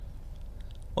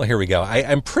Well, here we go.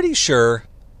 I'm pretty sure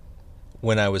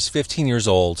when I was 15 years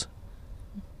old,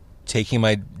 taking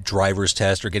my driver's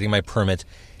test or getting my permit,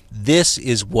 this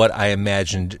is what I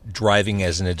imagined driving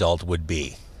as an adult would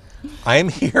be. I am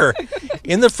here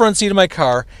in the front seat of my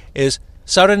car is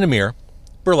Sauda Namir,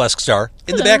 burlesque star.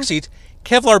 In the back seat,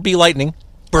 Kevlar B. Lightning,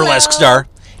 burlesque star.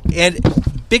 And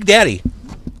Big Daddy.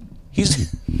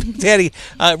 He's Daddy.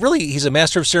 Really, he's a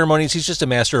master of ceremonies. He's just a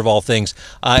master of all things.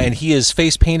 And he is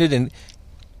face painted and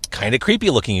kind of creepy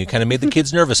looking. You kind of made the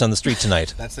kids nervous on the street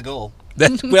tonight. That's the goal.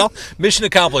 Well, mission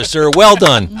accomplished, sir. Well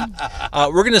done.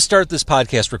 We're going to start this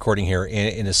podcast recording here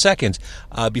in a second.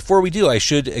 Before we do, I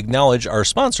should acknowledge our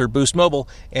sponsor, Boost Mobile.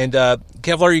 And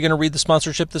Kevlar, are you going to read the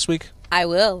sponsorship this week? I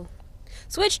will.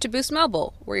 Switch to Boost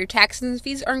Mobile, where your taxes and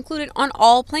fees are included on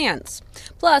all plans.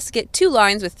 Plus, get 2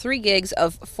 lines with 3 gigs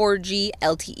of 4G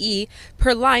LTE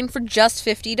per line for just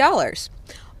 $50.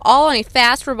 All on a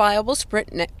fast, reliable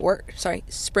Sprint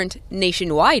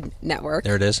nationwide network.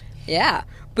 There it is. Yeah.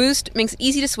 Boost makes it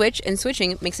easy to switch, and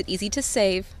switching makes it easy to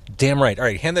save. Damn right. All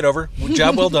right, hand that over.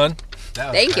 Job well done.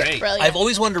 Thank you. Brilliant. I've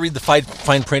always wanted to read the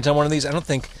fine print on one of these. I don't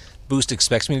think Boost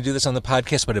expects me to do this on the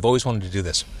podcast, but I've always wanted to do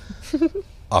this.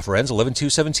 Offer ends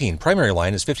 11/2/17. Primary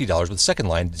line is $50 with second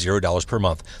line $0 per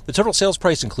month. The total sales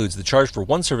price includes the charge for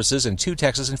 1 services and 2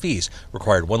 taxes and fees.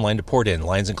 Required 1 line to port in.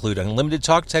 Lines include unlimited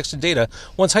talk, text, and data.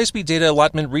 Once high-speed data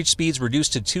allotment reach speeds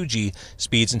reduced to 2G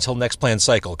speeds until next plan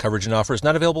cycle. Coverage and offers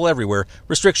not available everywhere.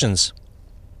 Restrictions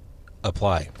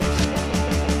apply.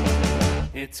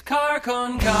 It's car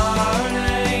con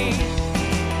carne.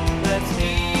 Let's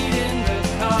eat in the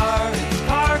car. It's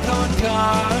car con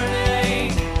carne.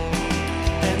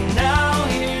 And now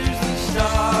here's the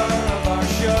star of our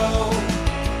show,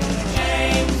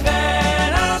 James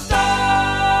Van Alstyne.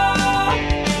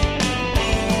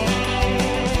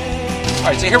 All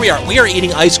right, so here we are. We are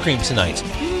eating ice cream tonight.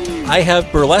 I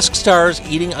have burlesque stars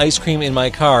eating ice cream in my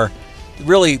car.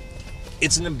 Really,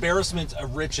 it's an embarrassment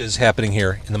of riches happening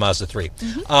here in the Mazda 3.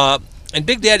 And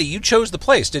Big Daddy, you chose the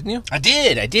place, didn't you? I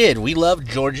did. We love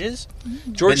George's.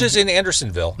 George's in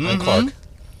Andersonville on Clark.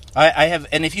 I have,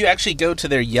 and if you actually go to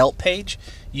their Yelp page,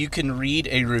 you can read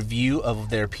a review of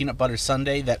their peanut butter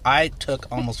sundae that I took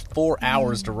almost 4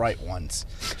 hours to write once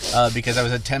because I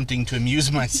was attempting to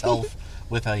amuse myself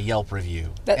with a Yelp review.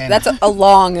 That's a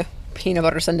long peanut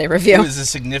butter sundae review. It was a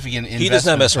significant investment. He does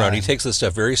not mess around. time. He takes this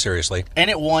stuff very seriously. And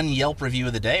it won Yelp Review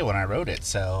of the Day when I wrote it.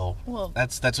 So Well-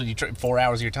 that's what you 4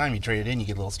 hours of your time. You trade it in, you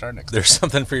get a little star next. There's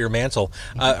something for your mantle.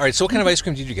 All right, so what kind of ice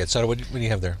cream did you get? Sada, what do you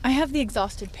have there? I have the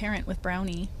Exhausted Parent with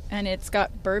brownie, and it's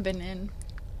got bourbon in.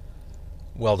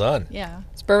 Well done. Yeah,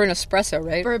 It's bourbon espresso,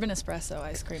 right? bourbon espresso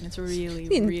ice cream. It's really, You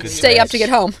can really stay up to get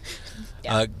home.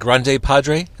 Grande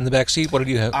Padre in the back seat. What did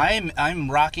you have? I'm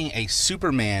rocking a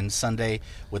Superman sundae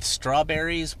with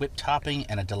strawberries, whipped topping,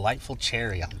 and a delightful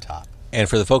cherry on top. And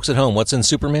for the folks at home, what's in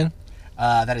Superman?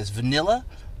 That is vanilla,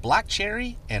 black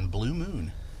cherry, and blue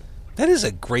moon. That is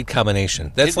a great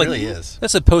combination. That's It really is.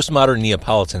 That's a postmodern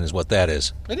Neapolitan is what that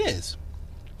is. It is.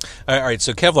 All right,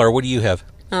 so Kevlar, what do you have?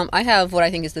 I have what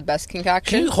I think is the best Can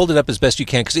concoction. you hold it up as best you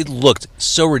can? Because it looked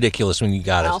so ridiculous when you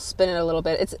got I'll it. spin it a little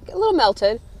bit. It's a little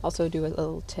melted. Also do a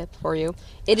little tip for you.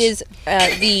 It is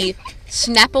the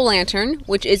Snap-O-Lantern,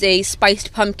 which is a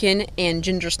spiced pumpkin and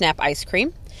ginger snap ice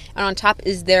cream. And on top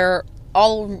is their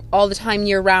all the time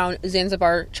year-round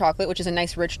Zanzibar chocolate, which is a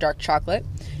nice rich dark chocolate.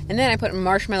 And then I put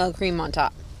marshmallow cream on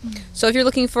top. So if you're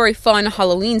looking for a fun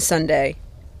Halloween sundae,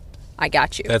 I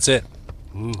got you. That's it.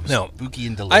 Ooh, No. spooky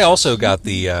and delicious. I also got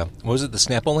the, what was it, the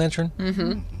Snap-O-Lantern?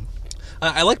 Mm-hmm.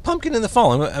 I like pumpkin in the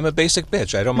fall. I'm a basic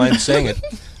bitch. I don't mind saying it.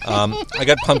 I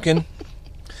got pumpkin,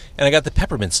 and I got the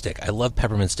peppermint stick. I love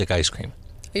peppermint stick ice cream.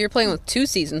 You're playing with 2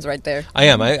 seasons right there. I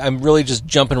am. I'm really just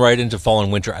jumping right into fall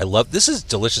and winter. I love, this is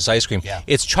delicious ice cream. Yeah.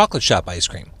 It's chocolate shop ice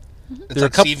cream. It's There are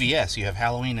like a couple- CVS. You have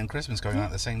Halloween and Christmas going on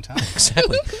at the same time.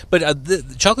 Exactly. But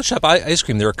the chocolate shop ice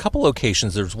cream, there are a couple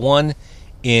locations. There's one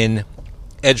in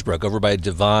Edgebrook over by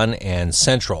Devon and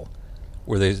Central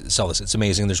where they sell this. It's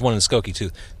amazing. There's one in Skokie, too.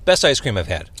 Best ice cream I've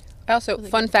had. Also,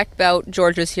 fun fact about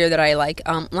George's here that I like.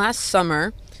 Last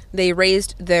summer, they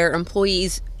raised their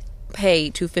employees' pay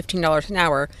to $15 an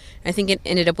hour. I think it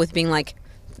ended up with being like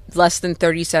less than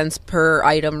 30 cents per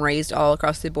item raised all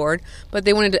across the board. But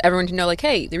they wanted everyone to know, like,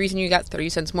 hey, the reason you got 30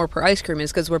 cents more per ice cream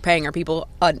is because we're paying our people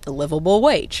a livable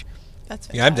wage. That's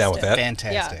fantastic. Yeah, I'm down with that.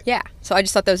 Fantastic. Yeah. So I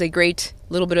just thought that was a great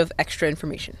little bit of extra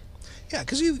information. Yeah,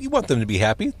 because you want them to be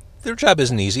happy. Their job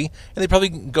isn't easy. And they probably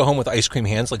go home with ice cream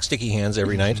hands, like sticky hands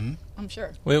every night, I'm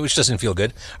sure. which doesn't feel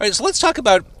good. All right, so let's talk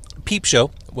about Peep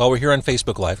Show while we're here on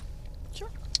Facebook Live.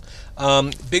 Sure.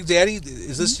 Big Daddy,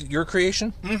 is this your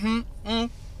creation?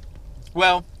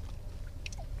 Well,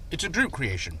 it's a group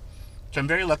creation. So I'm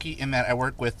very lucky in that I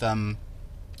work with some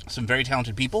very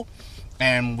talented people,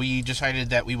 and we decided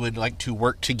that we would like to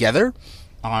work together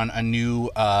on a new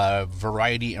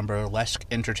variety and burlesque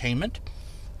entertainment,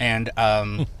 and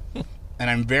I'm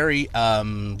very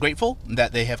grateful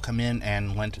that they have come in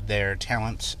and lent their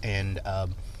talents and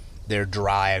their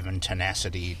drive and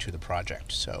tenacity to the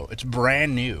project. So it's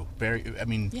brand new.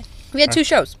 We had 2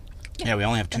 shows. Yeah, we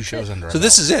only have 2 shows under our So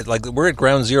this belt. is it. Like, we're at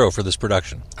ground zero for this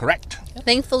production. Correct.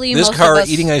 Thankfully, This most car of us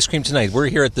eating ice cream tonight. We're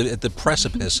here at the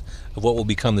precipice of what will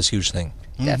become this huge thing.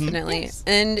 definitely,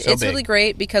 and So it's big. really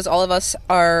great because all of us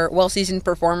are well-seasoned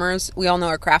performers. We all know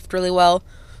our craft really well,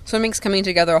 so it makes coming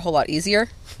together a whole lot easier.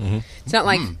 It's not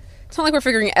like we're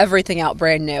figuring everything out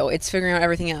brand new. It's figuring out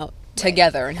everything out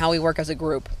together and how we work as a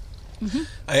group.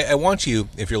 I want you,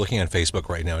 if you're looking on Facebook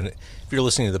right now, and if you're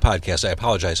listening to the podcast, I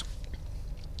apologize.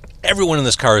 Everyone in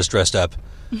this car is dressed up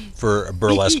for a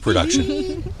burlesque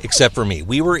production, except for me.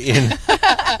 We were in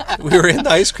the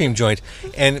ice cream joint,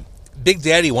 and Big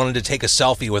Daddy wanted to take a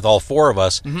selfie with all 4 of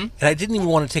us, and I didn't even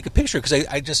want to take a picture because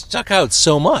I just stuck out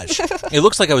so much. It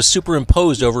looks like I was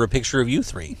superimposed over a picture of you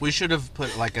 3. We should have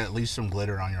put like at least some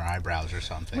glitter on your eyebrows or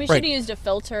something. We Right. should have used a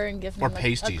filter and given Or him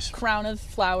pasties. a crown of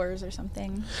flowers or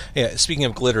something. Yeah. Speaking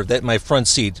of glitter, that my front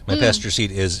seat, my passenger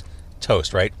seat, is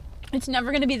toast, right? It's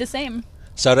never going to be the same.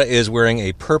 Sada is wearing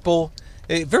a purple,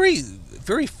 a very,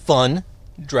 very fun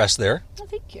dress there. Oh,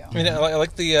 thank you. I mean, I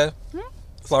like the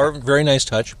flower. Very nice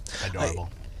touch. Adorable.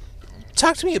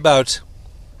 Talk to me about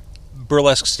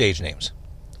burlesque stage names.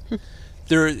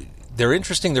 They're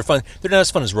interesting. They're fun. They're not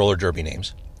as fun as roller derby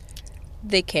names.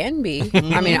 They can be.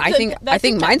 I mean, I think That's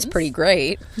mine's intense. pretty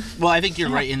great. Well, I think you're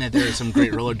right in that there are some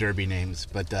great roller derby names,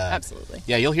 but Absolutely.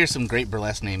 yeah, you'll hear some great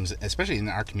burlesque names, especially in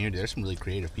our community. There's some really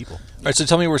creative people. All right, so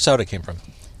tell me where Sada came from.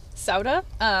 Sauda?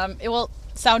 Sauda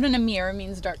Namir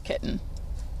means dark kitten.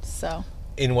 So,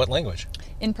 In what language?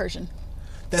 in Persian.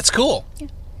 That's cool.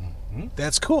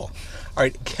 That's cool. All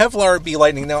right, Kevlar B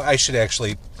Lightning. Now, I should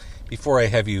actually, before I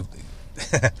have you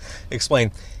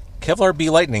explain, Kevlar B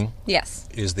Lightning Yes.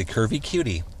 is the curvy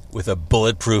cutie with a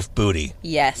bulletproof booty.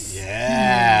 Yes.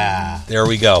 Yeah. There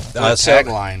we go. Good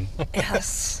tagline.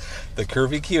 Yes. The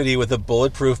curvy cutie with a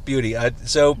bulletproof beauty.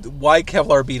 So why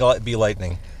Kevlar B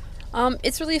Lightning?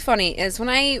 It's really funny. Is when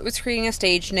I was creating a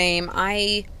stage name,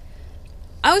 I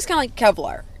was kind of like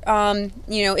Kevlar.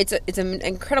 It's an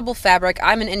incredible fabric.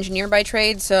 I'm an engineer by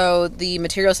trade, so the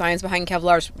material science behind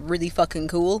Kevlar is really fucking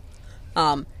cool.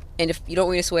 And if you don't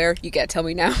want me to swear, you gotta tell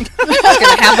me now. It's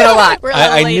gonna happen a lot. We're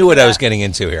I late knew what for I was that. getting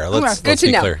into here. Let's Good to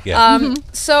be know. clear. Yeah.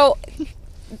 So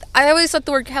I always thought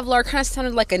the word Kevlar kind of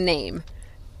sounded like a name.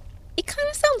 It kind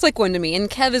of sounds like one to me, and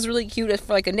Kev is really cute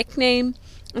for like a nickname.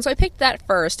 And so I picked that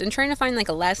first, and trying to find like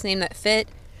a last name that fit.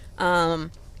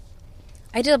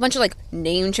 I did a bunch of like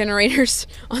name generators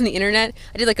on the internet.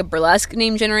 I did like a burlesque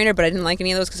name generator, but I didn't like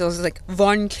any of those because I was like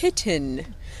Von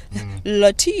Kitten,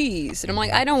 Latisse, and I'm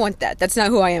like, I don't want that. That's not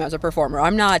who I am as a performer.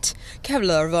 I'm not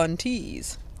Kevlar Von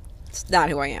Teese. It's not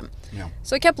who I am. Yeah.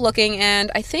 So I kept looking,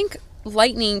 and I think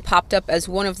Lightning popped up as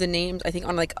one of the names. I think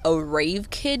on like a Rave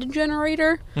Kid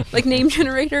generator, like name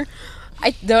generator.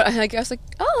 I was like,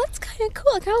 oh, that's kind of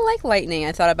cool. I kind of like Lightning.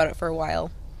 I thought about it for a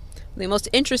while. The most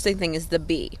interesting thing is the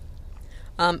B.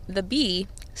 The B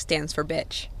stands for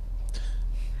bitch.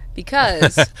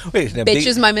 Because Wait, now, bitch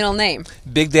is my middle name.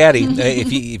 Big Daddy.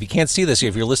 If you can't see this,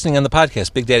 if you're listening on the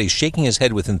podcast, Big Daddy's shaking his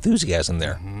head with enthusiasm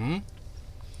there.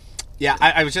 Yeah,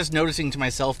 I was just noticing to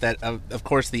myself that, of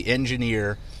course, the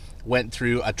engineer went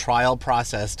through a trial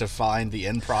process to find the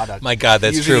end product. My God,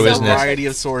 that's using true, a isn't it? variety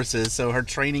of sources, so her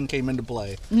training came into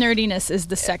play. Nerdiness is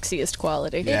the sexiest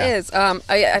quality. Yeah. It is. Is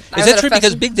that true?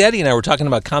 Because Big Big Daddy and I were talking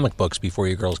about comic books before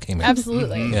you girls came in.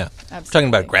 Absolutely. Yeah. Absolutely. Talking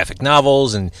about graphic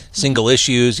novels and single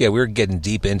issues. Yeah, we were getting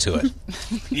deep into it.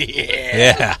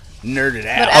 Yeah. Nerded But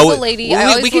out. as a lady, I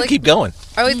always we can like- keep going.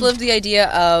 I always lived the idea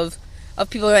of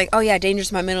people are like, oh yeah,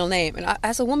 Danger's my middle name, and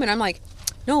as a woman, I'm like,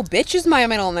 no, bitch is my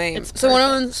middle name. It's So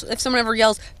if someone ever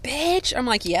yells bitch, I'm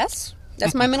like, yes,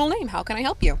 that's my middle name. How can I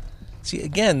help you? See,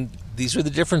 again, these are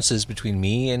the differences between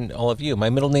me and all of you.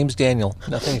 My middle name's Daniel.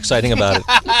 Nothing exciting about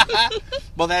it.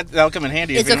 Well, that'll come in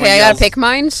handy. It's if anyone okay. I gotta yells pick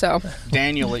mine. So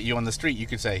Daniel at you on the street, you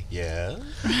could say, yeah.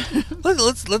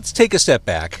 Let's take a step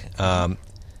back.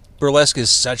 Burlesque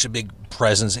is such a big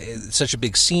presence, such a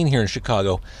big scene here in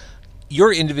Chicago.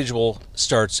 Your individual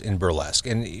starts in burlesque,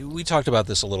 and we talked about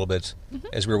this a little bit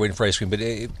as we were waiting for ice cream. But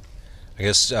I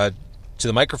guess to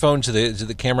the microphone, to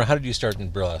the camera, how did you start in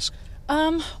burlesque?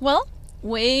 Well,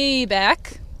 way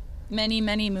back, many,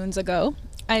 many moons ago,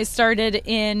 I started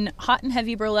in hot and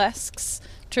heavy burlesques,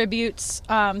 tributes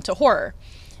to horror.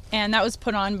 And that was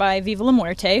put on by Viva La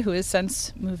Muerte, who has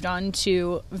since moved on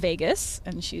to Vegas,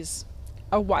 and she's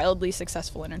a wildly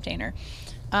successful entertainer.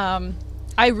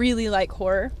 I really like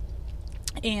horror,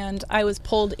 and I was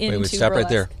pulled into Wait, stop right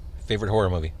there. burlesque. Favorite horror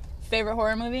movie Favorite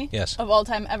horror movie? Yes. Of all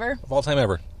time ever? of all time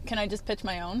ever? Can I just pitch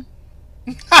my own?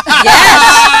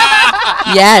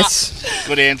 Yes.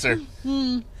 Good answer.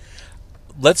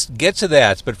 Let's get to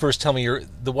that, but first tell me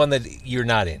the one that you're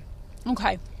not in.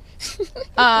 Okay.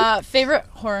 Favorite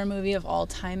horror movie of all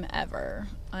time ever?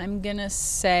 I'm gonna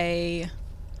say...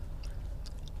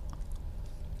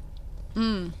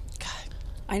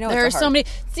 I know There are it's so many.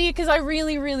 See, because I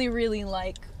really, really, really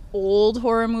like old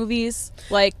horror movies.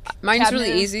 Like Mine's Cabinet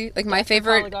really of easy. Like my Dr.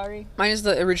 favorite. Caligari. Mine is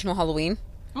the original Halloween.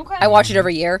 Okay. I watch it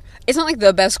every year. It's not like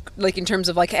the best, like in terms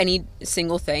of like any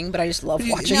single thing, but I just love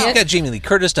watching You've it. got Jamie Lee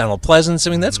Curtis, Donald Pleasance.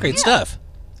 I mean, that's great stuff.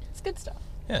 It's good stuff.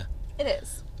 Yeah. It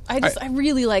is. I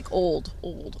really like old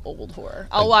horror.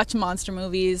 I'll watch monster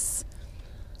movies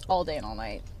all day and all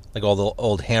night. Like all the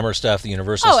old Hammer stuff, the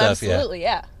Universal Oh, stuff. Yeah. absolutely,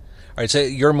 yeah. All right, so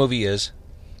your movie is...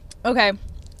 Okay.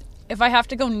 If I have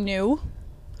to go new,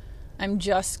 I'm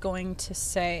just going to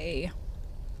say...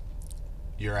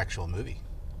 Your actual movie.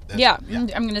 Yeah, I'm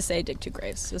going to say Dig Two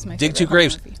Graves. Is my Dig favorite Two horror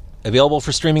Graves. movie. Available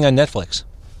for streaming on Netflix.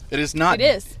 It is not. It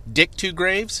is. Dick Two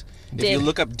Graves. If you Dig.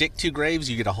 look up Dick Two Graves,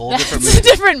 you get a whole different It's a movie.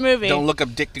 different movie. Don't look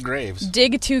up Dick Two Graves.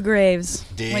 Dig Two Graves.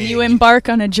 Dig. When you embark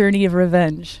on a journey of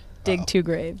revenge, dig two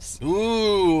graves.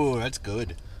 Ooh, that's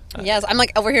good. Yes, I'm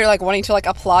like over here like wanting to like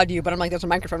applaud you, but I'm like, there's a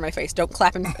microphone in my face. Don't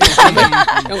clap in, don't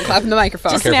clap in the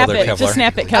microphone. Just Careful snap there, it. Kevlar. Just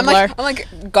snap it, I'm Kevlar.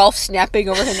 like golf snapping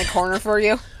over in the corner for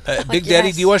you. Big Daddy,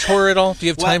 yes. do you watch horror at all? Do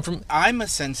you have Well, time for... I'm a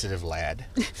sensitive lad,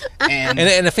 and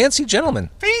And a fancy gentleman.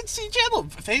 fancy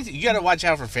gentlemen. Fancy. You got to watch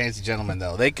out for fancy gentlemen,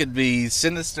 though. They could be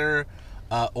sinister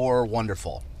or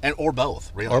wonderful, or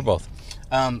both. Really, Or both.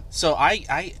 So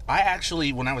I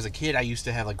actually, when I was a kid, I used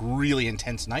to have like really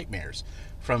intense nightmares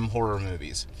from horror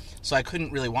movies. So I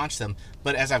couldn't really watch them.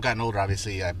 But as I've gotten older,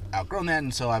 obviously I've outgrown that,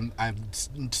 and so I'm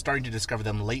starting to discover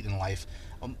them late in life.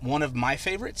 One of my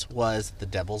favorites was The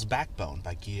Devil's Backbone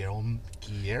by Guillermo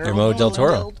del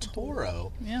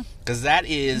Toro. Yeah. Because that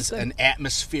is That's good. an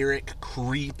atmospheric,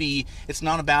 creepy. It's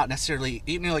not about necessarily,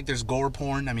 even though like there's gore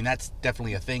porn. I mean, that's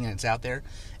definitely a thing and it's out there,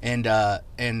 and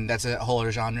that's a whole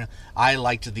other genre. I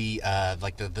liked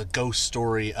the ghost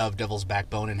story of Devil's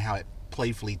Backbone and how it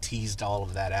playfully teased all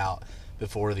of that out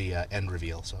before the end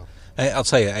reveal. So I'll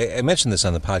tell you, I mentioned this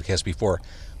on the podcast before.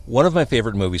 One of my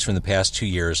favorite movies from the past 2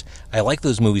 years, I like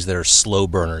those movies that are slow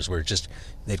burners, where just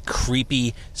that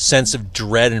creepy sense of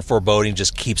dread and foreboding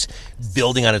just keeps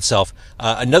building on itself.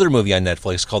 Another movie on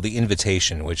Netflix called The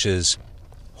Invitation, which is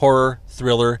horror,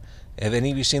 thriller. Have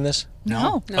any of you seen this?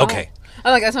 No. No. Okay.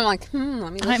 I'm like, that's why I'm like,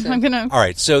 let me listen. I'm gonna. All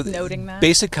right, so Noting that.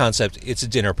 basic concept, it's a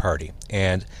dinner party,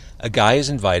 and a guy is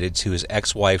invited to his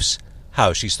ex-wife's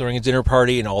house. She's throwing a dinner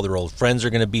party, and all their old friends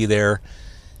are going to be there.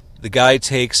 The guy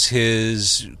takes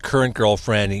his current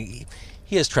girlfriend. He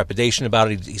has trepidation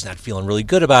about it. He's not feeling really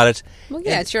good about it. Well,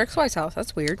 yeah, And- it's your ex-wife's house.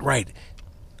 That's weird. Right.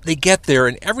 They get there,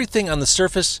 and everything on the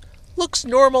surface looks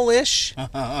normal-ish,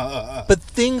 but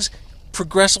things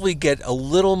progressively get a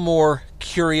little more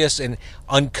curious and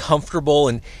uncomfortable,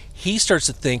 and he starts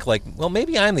to think like, well,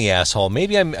 maybe I'm the asshole.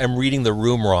 Maybe I'm reading the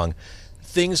room wrong.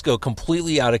 Things go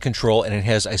completely out of control, and it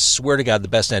has, I swear to God, the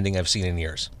best ending I've seen in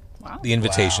years. Wow. The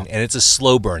Invitation. Wow. And it's a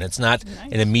slow burn. It's not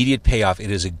an immediate payoff.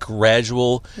 It is a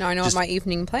gradual... Now I know just- what my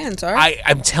evening plans are.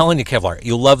 I'm telling you, Kevlar,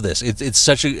 you'll love this. It's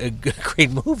such a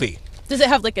great movie. Does it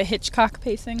have like a Hitchcock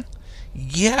pacing?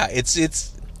 Yeah, it's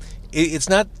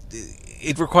not.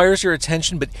 It requires your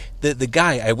attention, but the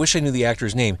guy, I wish I knew the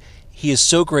actor's name. He is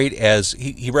so great as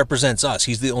he represents us.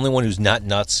 He's the only one who's not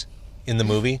nuts in the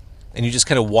movie, and you just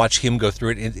kind of watch him go through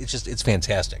it. It's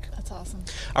fantastic. That's awesome.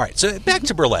 All right, so back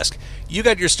to burlesque. You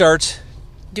got your start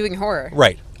Doing horror.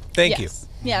 right. Thank you. Yes.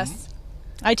 Yes.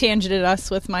 I tangented us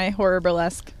with my horror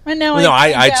burlesque, and now No,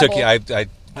 I took dabble. you. I that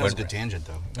was went a good tangent,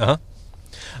 though.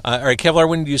 all right, Kevlar.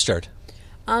 When did you start?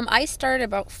 I started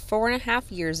about 4.5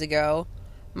 years ago.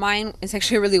 Mine is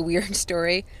actually a really weird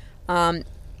story. I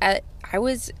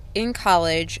was in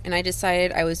college, and I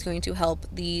decided I was going to help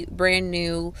the brand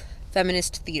new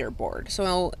feminist theater board.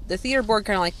 So the theater board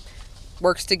kind of like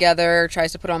works together,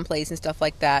 tries to put on plays and stuff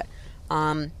like that.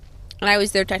 And I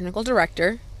was their technical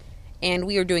director, and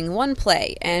we were doing one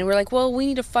play, and we're like, well, we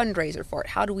need a fundraiser for it.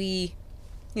 How do we,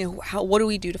 what do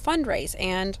we do to fundraise?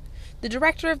 And the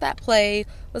director of that play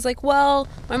was like, well,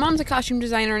 my mom's a costume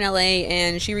designer in LA,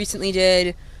 and she recently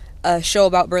did a show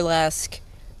about burlesque,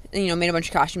 made a bunch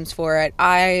of costumes for it.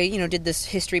 I, did this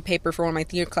history paper for one of my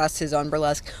theater classes on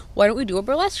burlesque. Why don't we do a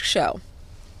burlesque show?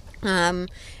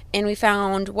 And we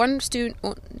found one student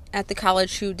at the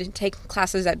college who didn't take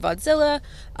classes at Vodzilla.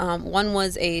 One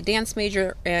was a dance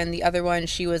major, and the other one,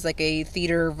 she was like a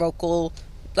theater vocal,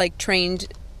 like trained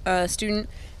student.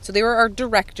 So they were our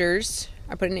directors.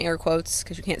 I put in air quotes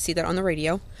because you can't see that on the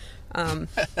radio.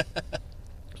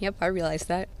 Yep, I realized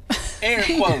that. Air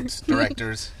quotes,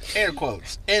 directors. Air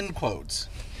quotes. End quotes.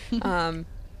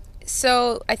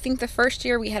 So I think the first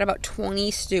year we had about 20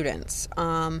 students.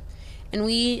 And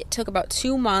we took about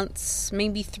 2 months,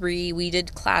 maybe 3. We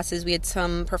did classes. We had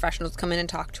some professionals come in and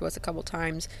talk to us a couple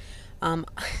times.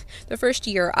 The first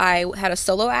year, I had a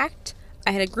solo act.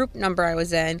 I had a group number I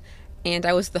was in, and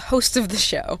I was the host of the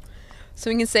show. So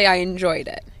we can say I enjoyed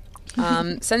it.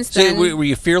 Since then... So were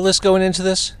you fearless going into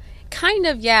this? Kind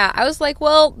of, yeah. I was like,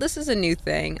 well, this is a new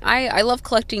thing. I love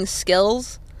collecting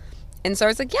skills. And so I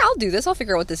was like, yeah, I'll do this. I'll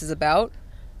figure out what this is about.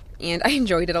 And I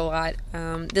enjoyed it a lot.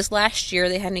 This last year,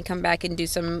 they had me come back and do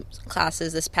some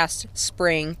classes this past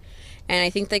spring. And I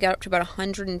think they got up to about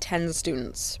 110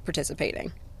 students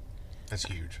participating. That's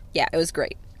huge. Yeah, it was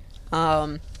great.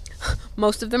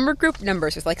 Most of them were group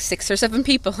numbers with like 6 or 7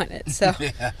 people in it. So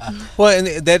Well, and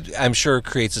that, I'm sure,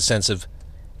 creates a sense of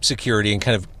security and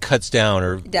kind of cuts down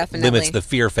or Definitely. limits the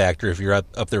fear factor if you're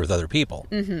up there with other people.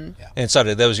 Mm-hmm. Yeah. And so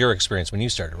that was your experience when you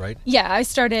started, right? Yeah, I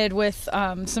started with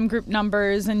some group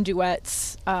numbers and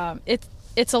duets.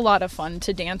 It's a lot of fun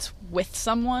to dance with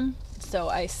someone, so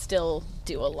I still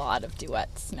do a lot of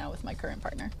duets now with my current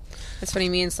partner. it's funny,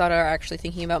 me and Sada are actually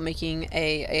thinking about making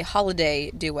a holiday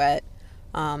duet.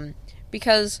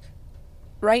 Because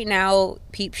right now,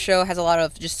 Peep Show has a lot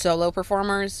of just solo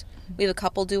performers. We have a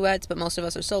couple duets, but most of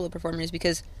us are solo performers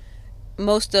because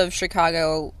most of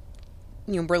Chicago,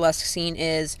 burlesque scene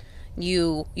is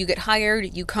you get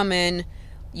hired, you come in,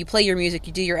 you play your music,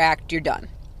 you do your act, you're done.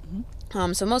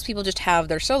 Mm-hmm. So most people just have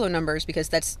their solo numbers because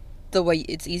that's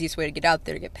it's the easiest way to get out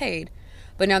there to get paid.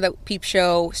 But now that Peep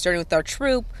Show, starting with our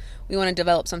troupe, we want to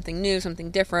develop something new,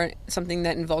 something different, something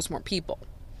that involves more people.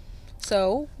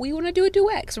 So we want to do a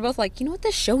duet because we're both like, you know what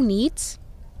this show needs?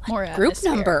 More Group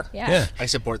atmosphere. number. Yeah. I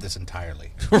support this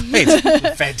entirely. Right.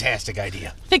 Fantastic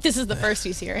idea. I think this is the first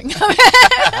he's hearing.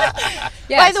 Yes.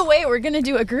 By the way, we're going to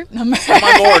do a group number. I'm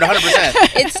on board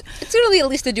 100%. it's going to be at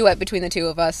least a duet between the two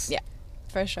of us. Yeah,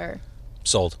 for sure.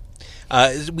 Sold.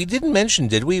 We didn't mention,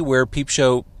 did we, where Peep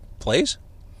Show plays?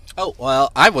 Oh,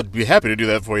 well, I would be happy to do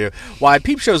that for you. Why,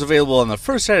 Peep Show is available on the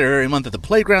first Saturday of every month at the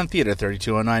Playground Theater,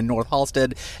 3209 North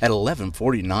Halstead at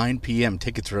 11:49 p.m.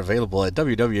 Tickets are available at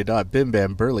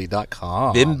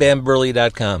www.bimbamburley.com.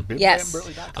 BimBamBurley.com. Yes.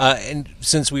 And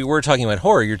since we were talking about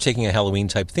horror, you're taking a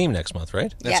Halloween-type theme next month,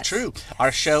 right? That's Yes. true.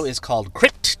 Our show is called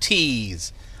Crypt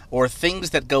Tease, or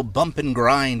Things That Go Bump and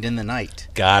Grind in the Night.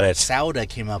 Got it. Sauda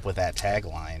came up with that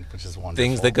tagline, which is wonderful.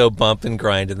 Things that go bump and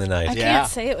grind in the I night. Yeah. can't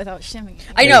say it without shimming.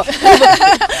 I know.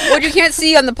 What you can't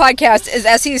see on the podcast is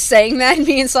as he's saying that,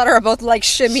 me and Slaughter are both like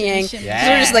shimmying. Shimmy, shimmy. Yeah. So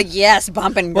we're just like, yes,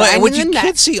 bump and Well, grind. and what in you the can't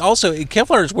neck. see also,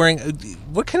 Kevlar is wearing,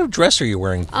 what kind of dress are you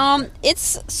wearing?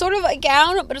 It's sort of a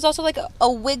gown, but it's also like a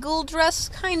wiggle dress,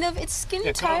 kind of. It's skin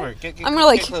Yeah, come tight. over. Get I'm gonna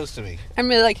like, close to me. I'm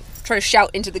gonna like try to shout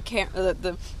into the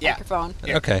the Yeah. microphone.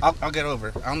 Here, Okay. I'll get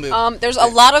over. I'll move. There's a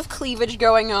lot of cleavage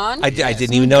going on. I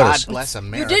didn't even notice. God bless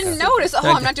America. You didn't notice? Oh,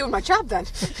 I'm not doing my job then.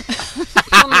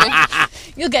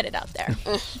 You'll get it out there.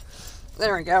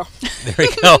 There we go. There we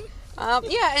go.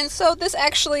 Yeah, and so this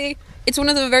actually, it's one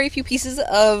of the very few pieces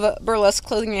of burlesque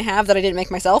clothing I have that I didn't make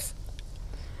myself.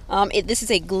 This is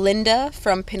a Glinda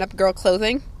from Pinup Girl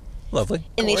Clothing Lovely.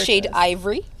 in the shade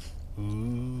Ivory.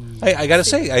 I got to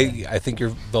say, I think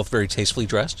you're both very tastefully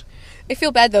dressed. I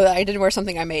feel bad, though, that I didn't wear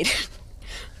something I made.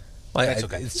 That's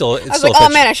okay. It's still, I was like, oh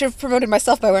man, I should have promoted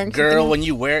myself by wearing Girl, something. when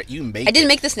you wear it, you make I didn't it.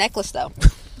 make this necklace, though.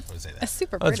 Say that. That's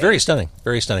super Oh, it's pretty. very stunning.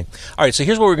 Very stunning. All right, so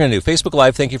here's what we're going to do. Facebook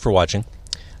Live, thank you for watching.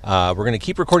 We're going to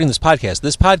keep recording this podcast.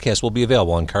 This podcast will be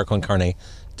available on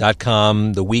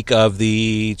carconcarne.com the week of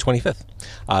the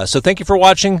 25th. So thank you for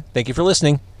watching. Thank you for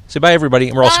listening. Say bye, everybody.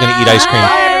 And we're also going to eat ice cream.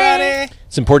 Bye, everybody.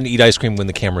 It's important to eat ice cream when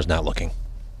the camera's not looking.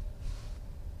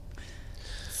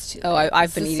 Oh,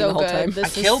 I've been This is eating so the whole good. time. This I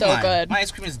is killed so mine. good. My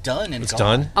ice cream is done and It's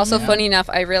gone. done? Also, funny enough,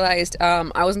 I realized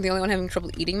I wasn't the only one having trouble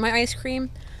eating my ice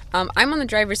cream. I'm on the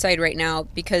driver's side right now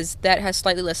because that has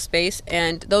slightly less space,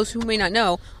 and those who may not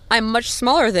know, I'm much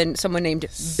smaller than someone named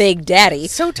Big Daddy.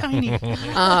 So tiny.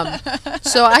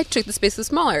 So I took the space that's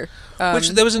smaller. Which,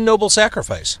 that was a noble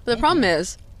sacrifice. But the problem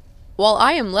is, while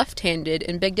I am left-handed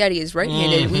and Big Daddy is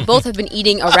right-handed, we both have been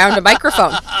eating around a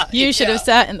microphone. You should have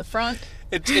sat in the front.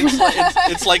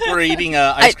 It's like we're eating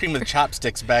ice cream with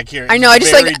chopsticks back here. I know, I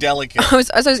just very like delicate. as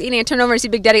I was eating, I turned over and see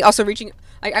Big Daddy also reaching.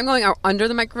 I'm going out under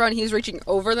the microphone. He's reaching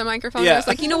over the microphone. Yeah. I was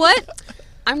like, you know what?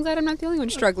 I'm glad I'm not the only one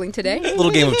struggling today.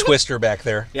 Little game of Twister back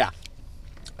there. Yeah.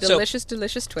 Delicious,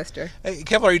 delicious Twister. Hey,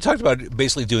 Kevlar, you talked about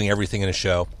basically doing everything in a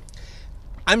show.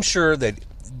 I'm sure that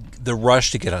the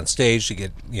rush to get on stage, to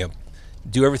get,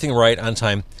 do everything right on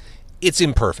time, it's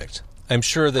imperfect. I'm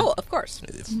sure that Oh, of course.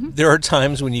 there are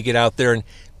times when you get out there and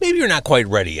maybe you're not quite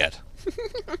ready yet.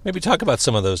 Maybe talk about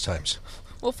some of those times.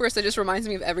 Well, first, it just reminds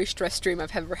me of every stress dream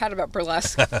I've ever had about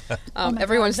burlesque. Oh my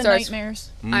Everyone God, the starts. nightmares.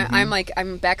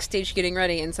 I'm backstage getting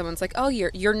ready, and someone's like, "Oh,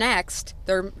 you're next."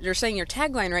 They're saying your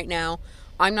tagline right now.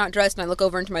 I'm not dressed, and I look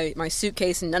over into my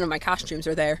suitcase, and none of my costumes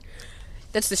are there.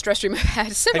 That's the stress dream I've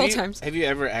had several times. Have you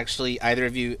ever actually, either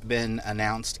of you, been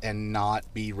announced and not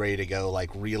be ready to go, like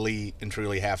really and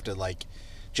truly have to like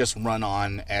just run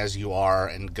on as you are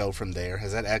and go from there?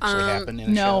 Has that actually happened in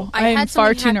a No, show? I I'm had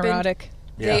far something too happen. neurotic.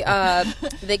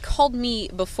 They called me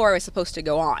before I was supposed to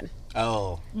go on.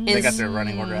 Oh, they got their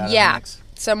running order out of Yeah, the mix?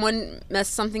 someone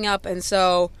messed something up, and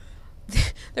so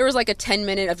there was like a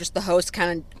 10-minute of just the host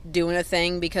kind of doing a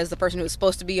thing because the person who was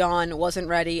supposed to be on wasn't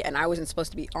ready, and I wasn't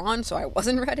supposed to be on, so I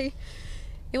wasn't ready.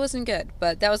 It wasn't good,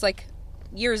 but that was like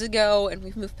years ago, and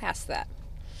we've moved past that.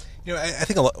 I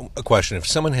think a question, if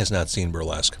someone has not seen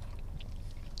burlesque,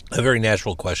 a very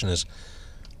natural question is,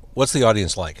 what's the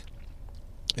audience like?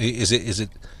 Is it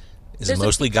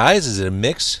mostly guys? Is it a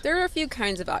mix? There are a few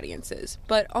kinds of audiences,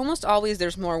 but almost always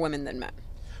there's more women than men.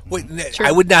 Wait,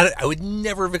 I would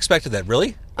never have expected that.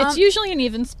 Really? It's usually an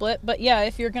even split, but yeah,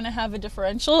 if you're going to have a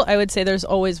differential, I would say there's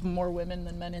always more women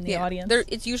than men in the audience.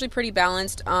 It's usually pretty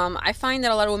balanced. I find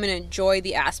that a lot of women enjoy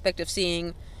the aspect of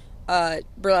seeing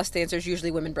burlesque dancers,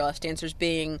 usually women burlesque dancers,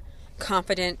 being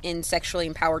confident and sexually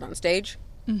empowered on stage.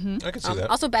 I can see that.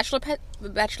 Also,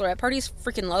 bachelorette parties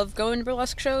freaking love going to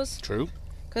burlesque shows. True.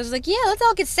 Because it's like, yeah, let's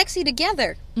all get sexy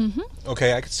together.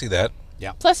 Okay, I can see that.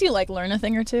 Plus, you learn a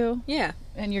thing or two, Yeah.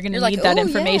 and you're going to You're need like, that "Oh,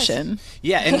 information.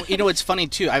 Yeah, and it's funny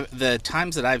too. The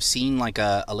times that I've seen like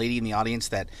a lady in the audience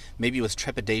that maybe was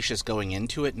trepidatious going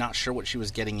into it, not sure what she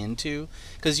was getting into,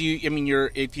 because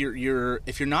if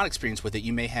you're not experienced with it,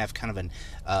 you may have kind of an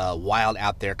wild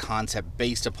out there concept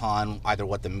based upon either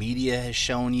what the media has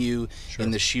shown you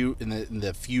in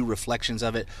the few reflections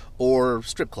of it, or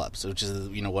strip clubs, which is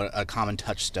what a common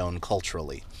touchstone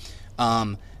culturally.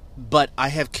 But I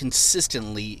have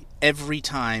consistently, every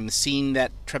time, seen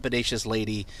that trepidatious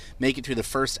lady make it through the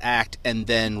first act and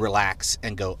then relax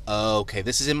and go, oh, okay,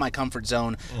 this is in my comfort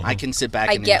zone. I can sit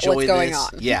back and get enjoy what's going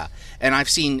this. on. Yeah, and I've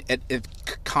seen it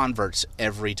converts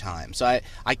every time. So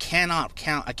I cannot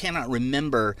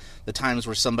remember the times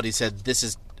where somebody said this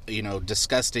is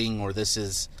disgusting, or this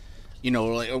is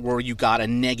where you got a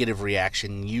negative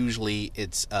reaction. Usually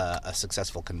it's a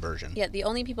successful conversion. Yeah, the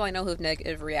only people I know who have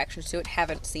negative reactions to it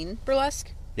haven't seen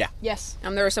burlesque. Yeah. Yes.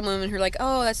 There are some women who are like,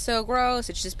 oh, that's so gross.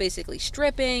 It's just basically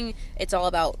stripping. It's all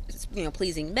about,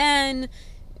 pleasing men,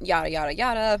 yada, yada,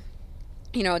 yada.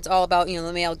 It's all about,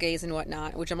 the male gaze and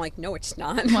whatnot, which I'm like, no, it's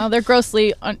not. Well, they're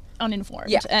grossly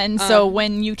uninformed. Yeah. And so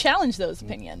when you challenge those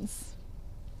opinions,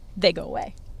 they go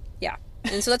away. Yeah.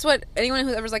 And so that's what anyone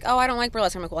who ever's like, oh, I don't like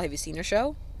burlesque. I'm like, well, have you seen a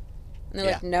show? And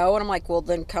they're like, no. And I'm like, well,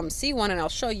 then come see one and I'll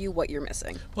show you what you're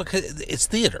missing. Well, 'cause it's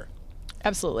theater.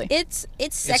 Absolutely. It's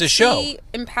sexy, a show.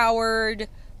 empowered,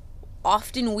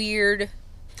 often weird.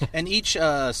 And each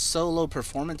solo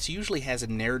performance usually has a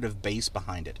narrative base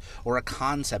behind it, or a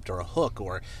concept, or a hook,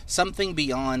 or something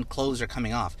beyond clothes are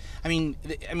coming off. I mean,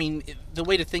 the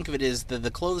way to think of it is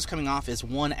the clothes coming off is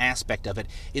one aspect of it.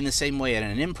 In the same way, at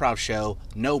an improv show,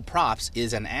 no props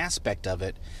is an aspect of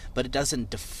it, but it doesn't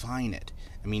define it.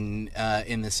 I mean,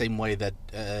 in the same way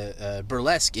that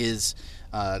burlesque is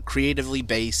creatively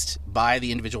based by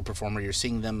the individual performer. You're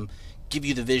seeing them give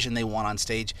you the vision they want on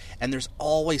stage, and there's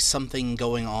always something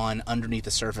going on underneath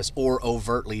the surface or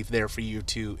overtly there for you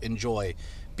to enjoy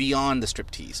beyond the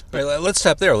striptease. All right, let's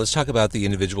stop there. Let's talk about the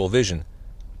individual vision.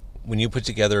 When you put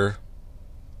together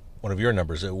one of your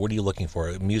numbers, what are you looking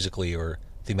for, musically or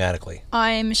thematically?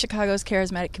 I'm Chicago's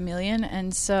charismatic chameleon,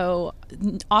 and so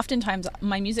oftentimes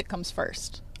my music comes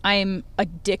first. I'm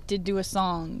addicted to a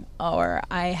song, or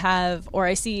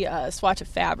I see a swatch of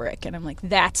fabric, and I'm like,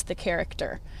 that's the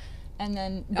character. And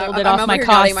then build it off my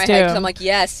costume. My head 'cause I'm like,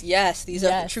 yes, these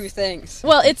are the true things.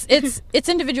 Well, it's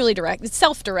individually directed. It's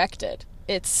self-directed.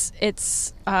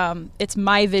 It's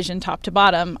my vision top to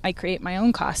bottom. I create my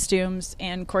own costumes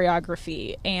and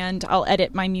choreography, and I'll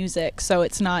edit my music so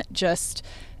it's not just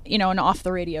an off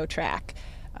the radio track.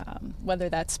 Whether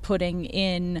that's putting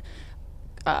in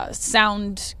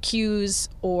sound cues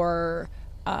or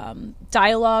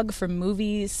dialogue from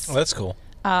movies. Oh, that's cool.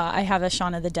 I have a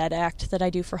Shaun of the Dead act that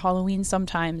I do for Halloween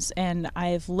sometimes, and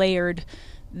I've layered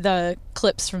the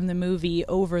clips from the movie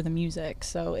over the music,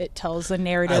 so it tells a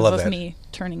narrative love of that. me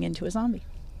turning into a zombie.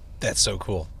 That's so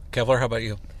cool. Kevlar, how about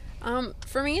you?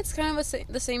 For me, it's kind of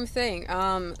the same thing.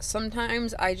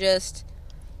 Sometimes I just,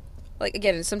 like,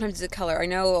 again, sometimes it's a color. I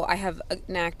know I have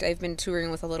an act I've been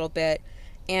touring with a little bit,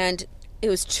 and it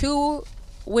was 2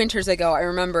 winters ago. I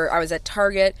remember I was at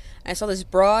Target, and I saw this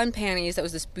bra and panties that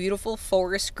was this beautiful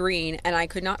forest green, and I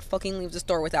could not fucking leave the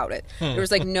store without it. There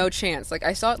was, like, no chance. Like,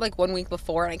 I saw it, like, 1 week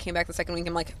before, and I came back the second week,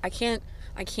 I'm like, I can't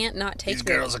not take These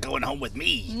this. girls are going home with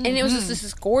me. And it was just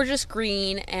this gorgeous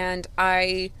green, and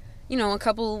I, a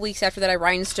couple of weeks after that, I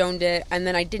rhinestoned it, and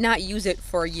then I did not use it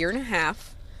for a year and a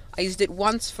half. I used it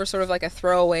once for sort of like a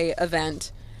throwaway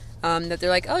event, that they're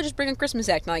like, oh, just bring a Christmas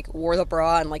act, and I, like, wore the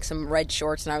bra and, like, some red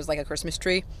shorts, and I was like a Christmas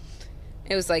tree.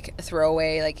 It was like a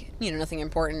throwaway, like, nothing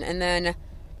important. And then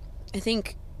I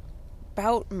think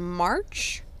about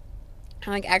March,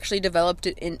 I actually developed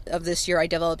it of this year. I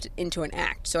developed it into an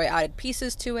act. So I added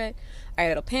pieces to it. I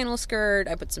added a panel skirt.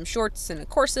 I put some shorts and a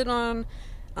corset on,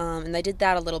 and I did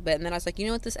that a little bit. And then I was like, you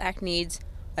know what this act needs?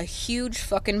 A huge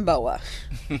fucking boa.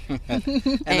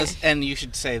 And you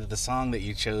should say that the song that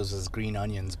you chose was "Green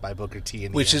Onions" by Booker T.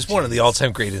 And Which is one of the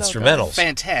all-time great instrumentals.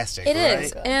 fantastic. It right?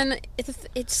 is, and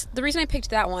it's the reason I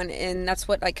picked that one, and that's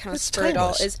what I kind of It's spurred it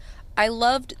all. timeless. Is I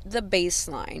loved the bass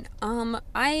line.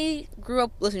 I grew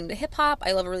up listening to hip hop.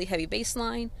 I love a really heavy bass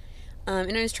line,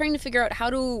 and I was trying to figure out how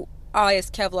do I,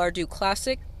 as Kevlar, do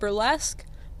classic burlesque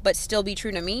but still be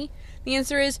true to me. The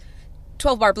answer is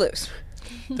 12-bar blues,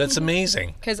 That's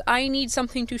amazing. because I need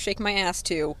something to shake my ass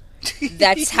to.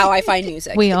 That's how I find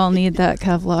music. We all need that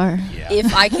Kevlar. Yeah,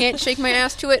 If I can't shake my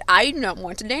ass to it, I do not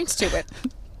want to dance to it.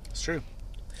 it's true.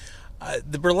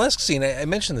 The burlesque scene, I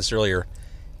mentioned this earlier,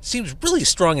 seems really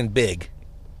strong and big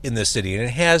in this city, and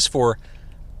it has for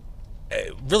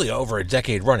really over a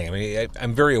decade running. I mean,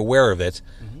 I'm very aware of it.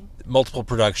 Multiple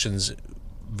productions,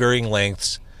 varying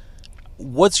lengths.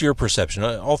 What's your perception?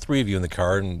 All three of you in the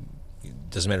car, and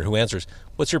it doesn't matter who answers.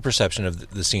 What's your perception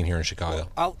of the scene here in Chicago?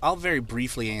 I'll very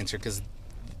briefly answer because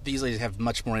these ladies have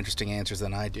much more interesting answers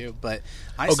than I do. But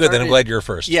Good. Then I'm glad you're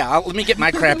first. Yeah, let me get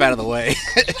my crap out of the way,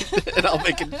 and I'll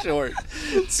make it short.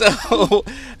 So,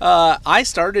 I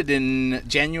started in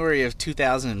January of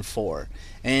 2004,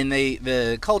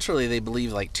 and culturally they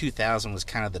believe like 2000 was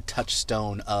kind of the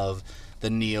touchstone of the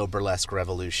neo burlesque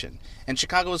revolution, and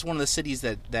Chicago was one of the cities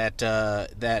that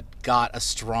got a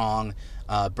strong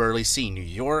burlesque scene. New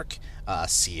York,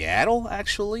 Seattle,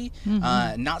 actually,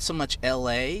 not so much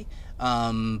L.A.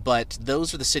 But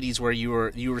those are the cities where you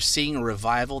were seeing a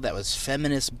revival that was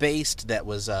feminist based, that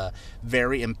was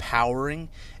very empowering.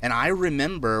 And I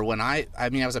remember when I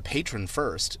was a patron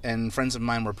first, and friends of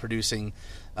mine were producing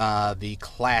the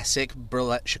classic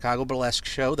Chicago burlesque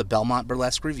show, the Belmont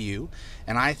Burlesque Review,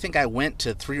 and I think I went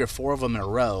to 3 or 4 of them in a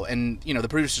row. And the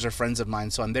producers are friends of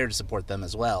mine, so I'm there to support them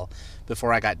as well.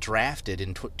 Before I got drafted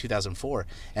in 2004,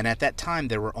 and at that time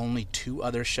there were only 2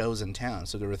 other shows in town,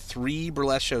 so there were 3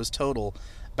 burlesque shows total.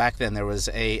 Back then there was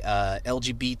a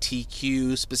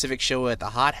LGBTQ specific show at the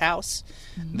Hot House,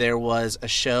 there was a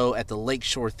show at the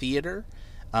Lakeshore Theater,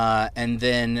 and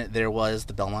then there was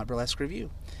the Belmont Burlesque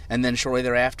Review. And then shortly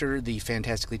thereafter, the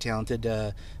fantastically talented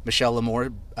Michelle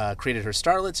Lamore created her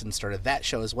Starlets and started that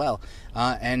show as well.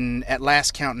 And at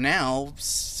last count now,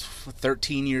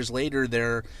 13 years later,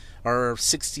 there are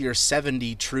 60 or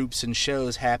 70 troops and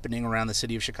shows happening around the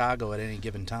city of Chicago at any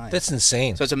given time. That's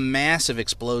insane. So it's a massive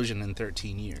explosion in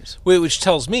 13 years. Which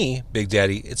tells me, Big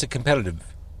Daddy, it's a competitive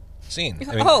scene.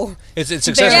 I mean, Oh. it's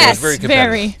successful. Yes, It's very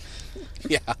competitive. Very.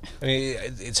 Yeah, I mean,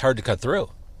 it's hard to cut through,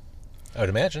 I would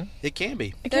imagine. it can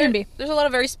be. It can be. There's a lot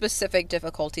of very specific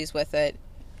difficulties with it.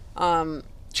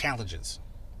 Challenges.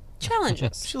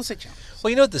 Challenges. She'll say challenges.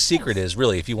 Well, you know what the secret is,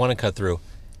 really, if you want to cut through?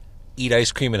 Eat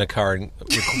ice cream in a car and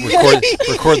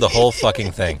record the whole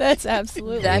fucking thing. That's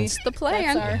absolutely. That's the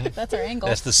plan. That's our angle.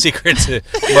 That's the secret to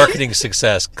marketing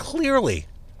success, clearly.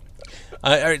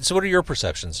 All right, so what are your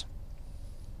perceptions?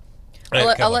 All right,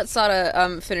 I'll come let on.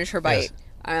 Sada finish her bite.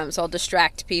 Yes. So I'll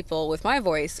distract people with my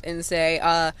voice and say,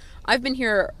 I've been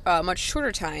here a much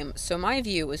shorter time, so my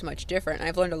view is much different.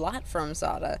 I've learned a lot from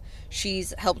Sada.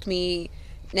 She's helped me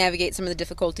navigate some of the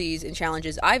difficulties and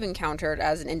challenges I've encountered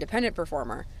as an independent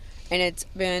performer, and it's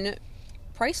been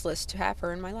priceless to have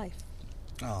her in my life.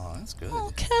 Oh, that's good.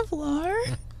 Oh,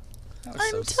 Kevlar. That was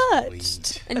I'm so touched.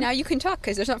 sweet. And now you can talk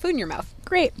because there's not food in your mouth.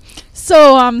 Great.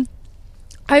 So,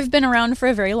 I've been around for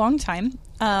a very long time,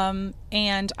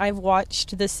 and I've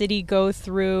watched the city go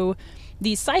through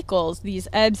these cycles, these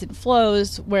ebbs and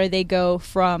flows, where they go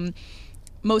from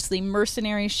mostly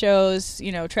mercenary shows,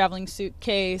 traveling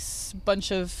suitcase,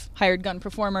 bunch of hired gun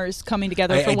performers coming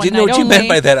together for I one didn't know night what you only. meant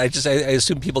by that. I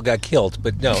assumed people got killed,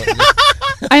 but no.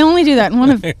 I only do that in one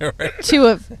of two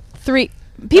of three.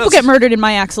 People get murdered in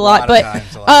my acts a lot, but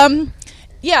times, a lot.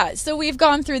 yeah. So we've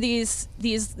gone through these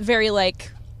very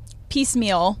like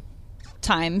piecemeal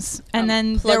times, and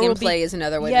then plug there will and play is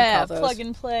another way yeah, to call those. plug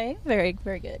and play. Very,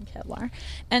 very good, Kevlar.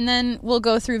 And then we'll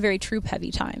go through very troop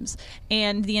heavy times.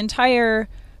 And the entire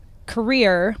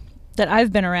career that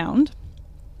I've been around,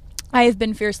 I have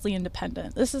been fiercely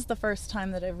independent. This is the first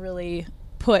time that I've really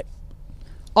put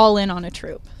all in on a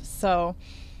troop. So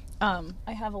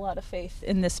I have a lot of faith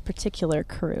in this particular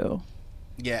crew.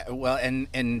 Yeah, well, and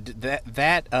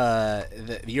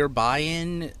your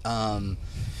buy-in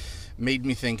made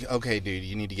me think, okay, dude,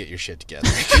 you need to get your shit together,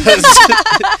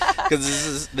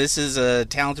 because this is a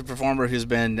talented performer who's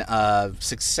been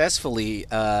successfully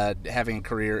having a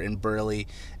career in Burley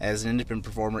as an independent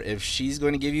performer. If she's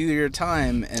going to give you your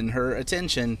time and her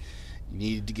attention, you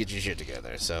need to get your shit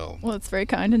together. So, Well, it's very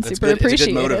kind and that's super good. It's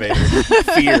a appreciated.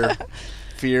 good motivator.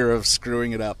 Fear of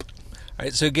screwing it up. All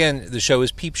right, so again, the show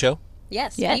is Peep Show.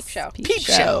 Yes, Yes, Peep Show. Peep Peep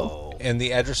Show. Show. And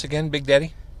the address again, Big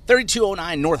Daddy?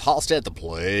 3209 North Halstead, the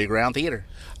Playground Theater.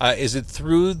 Is it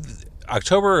through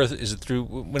October, or is it through,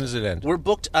 when does it end? We're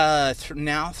booked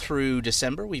now through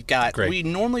December. Great. We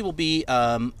normally will be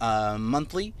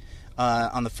monthly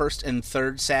on the first and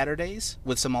third Saturdays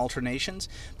with some alternations,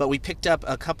 but we picked up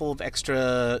a couple of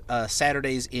extra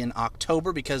Saturdays in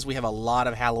October because we have a lot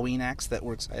of Halloween acts that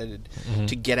we're excited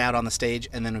to get out on the stage,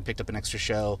 and then we picked up an extra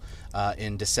show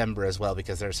in December as well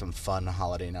because there's some fun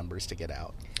holiday numbers to get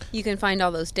out. You can find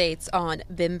all those dates on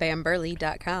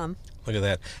bimbamburley.com. Look at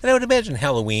that. And I would imagine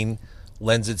Halloween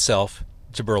lends itself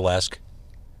to burlesque.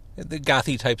 The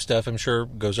gothy type stuff, I'm sure,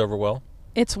 goes over well.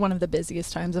 It's one of the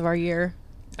busiest times of our year.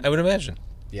 I would imagine.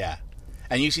 Yeah.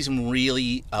 And you see some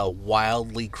really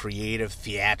wildly creative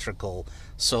theatrical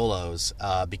solos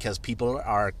because people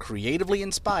are creatively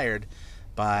inspired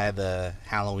by the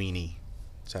Halloweeny.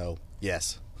 So,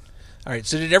 yes. All right,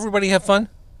 so did everybody have fun?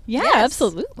 Yeah, Yes.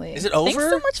 absolutely. Is it over? Thanks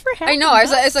so much for I having know. I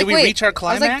was Did like, we wait. reach our I was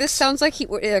like, climax? this sounds like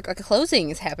a closing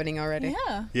is happening already.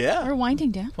 Yeah. Yeah. We're winding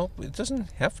down. Well, it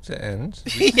doesn't have to end.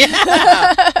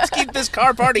 Yeah. Let's keep this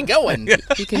car party going.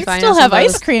 You can I find still us on have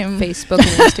ice both cream. Facebook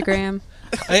and Instagram.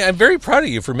 I'm very proud of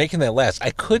you for making that last. I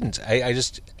couldn't. I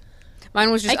just... Mine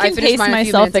was just I can finished pace mine a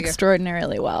few myself minutes ago.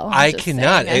 extraordinarily well. I'm I just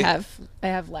cannot. saying, I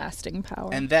have lasting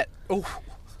power. And that... Oh,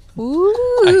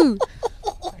 Ooh.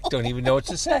 I don't even know what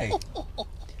to say.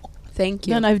 Thank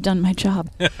you. then I've done my job.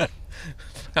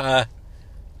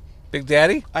 Big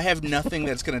Daddy? I have nothing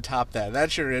that's going to top that.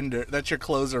 That's your ender. That's your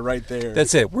closer right there.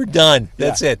 That's it. We're done.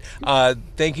 That's Yeah. it.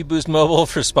 Thank you, Boost Mobile,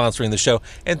 for sponsoring the show.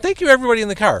 And thank you, everybody in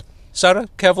the car. Sada,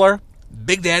 Kevlar,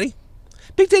 Big Daddy.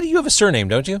 Big Daddy, you have a surname,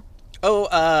 don't you?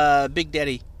 Oh, Big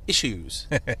Daddy Issues.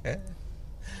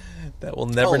 That will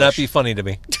never not be funny to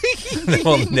me. That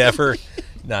will never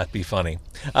not be funny.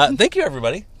 Thank you,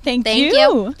 everybody. Thank Thank you.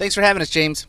 you. Thanks for having us, James.